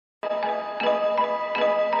What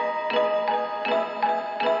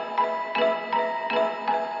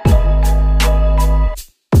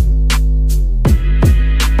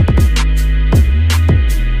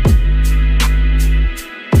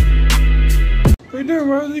you doing,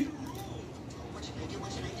 Rosie?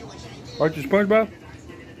 Aren't you SpongeBob?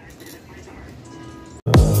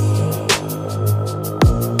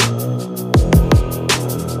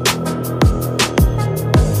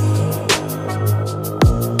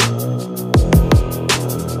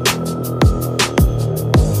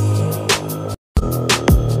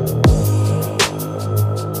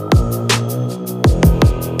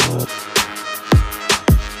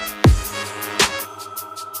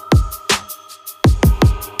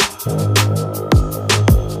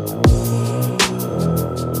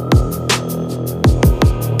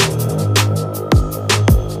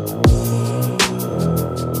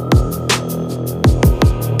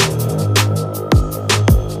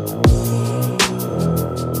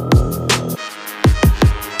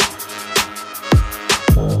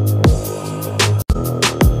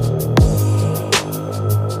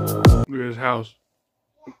 Look at his house.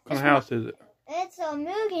 What kind of house is it? It's a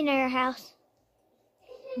millionaire house.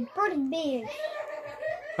 Pretty big.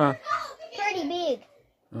 Huh? Pretty big.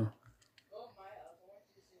 Oh.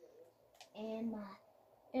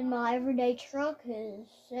 And my everyday truck is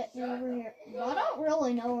sitting over here. But I don't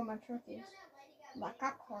really know where my truck is. My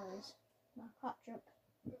cop car is. My cop truck.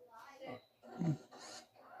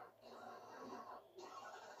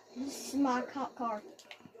 This is my cop car.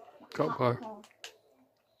 Cop car.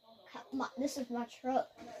 This is my truck.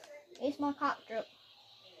 It's my cop truck.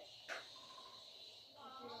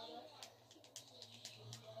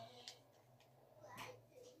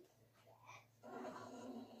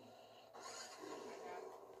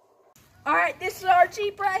 Alright, this is our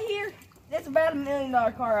Jeep right here. That's about $1 million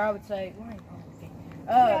car, I would say.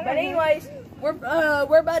 But anyways, we're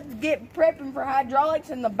about to get prepping for hydraulics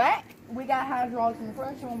in the back. We got hydraulics in the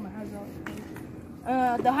front. Show them the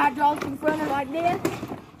hydraulics. The hydraulics in front are like this.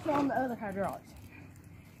 Show them the other hydraulics.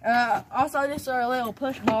 Also, this is our little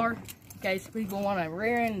push bar in case people want to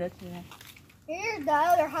rear end us. Here's the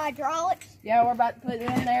other hydraulics. Yeah, we're about to put it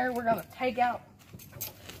in there. We're gonna take out.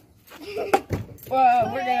 We're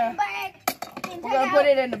gonna put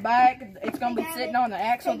it in the back. It's gonna be sitting on the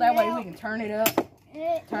axle. That way we can turn it up,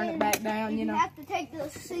 turn it back down. You know. You have to take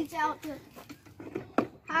those seats out to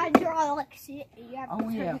hydraulic seat. You have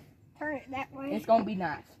to turn it that way. It's gonna be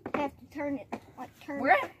nice. You have to turn it like turn.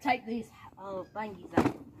 We're gonna take these thingies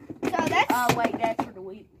out. So that's. Wait, that's for the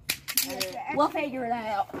wheel. We'll figure it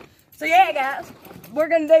out. So yeah, guys, we're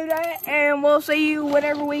gonna do that, and we'll see you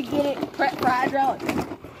whenever we get it prepped for hydraulics.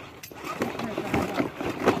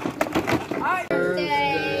 Alright.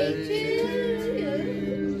 Birthday to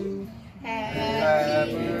you.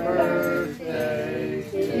 Happy birthday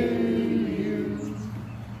to you.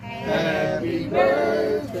 Happy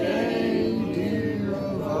birthday, dear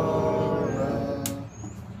Laura.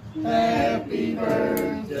 Happy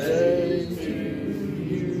birthday to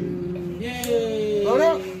you. Yay! Load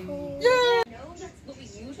up!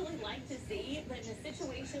 But in a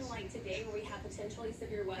situation like today where we have potentially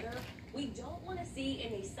severe weather, we don't want to see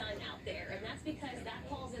any sun out there, and that's because that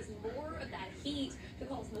causes more of that heat to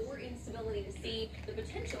cause more instability to see the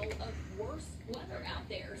potential of worse weather out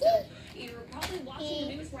there. So you're probably watching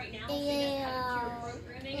the news right now, seeing us cut your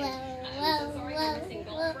programming, and I'm so sorry we're missing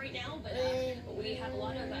golf right now, but we have a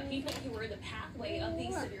lot of people who are in the pathway of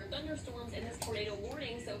these severe thunderstorms and this tornado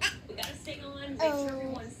warning, so we got to stay on, make sure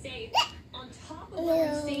everyone's safe. On top of what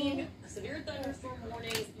we're seeing, severe thunderstorm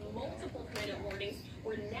warnings, multiple tornado warnings,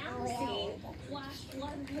 we're now seeing flash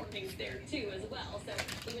flood warnings there too as well. So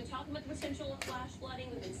we've been talking about the potential of flash flooding.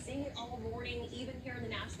 We've been seeing it all morning, even here in the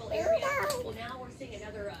Nashville area. Well, now we're seeing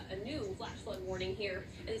a new flash flood warning here,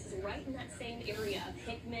 and this is right in that same area of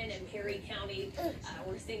Hickman and Perry County.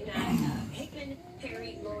 We're seeing that Hickman,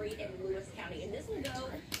 Perry, Murray, and Lewis County, and this will go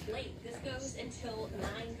late. This goes until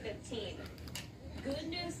 9:15. Good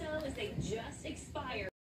news, though, is they just expired.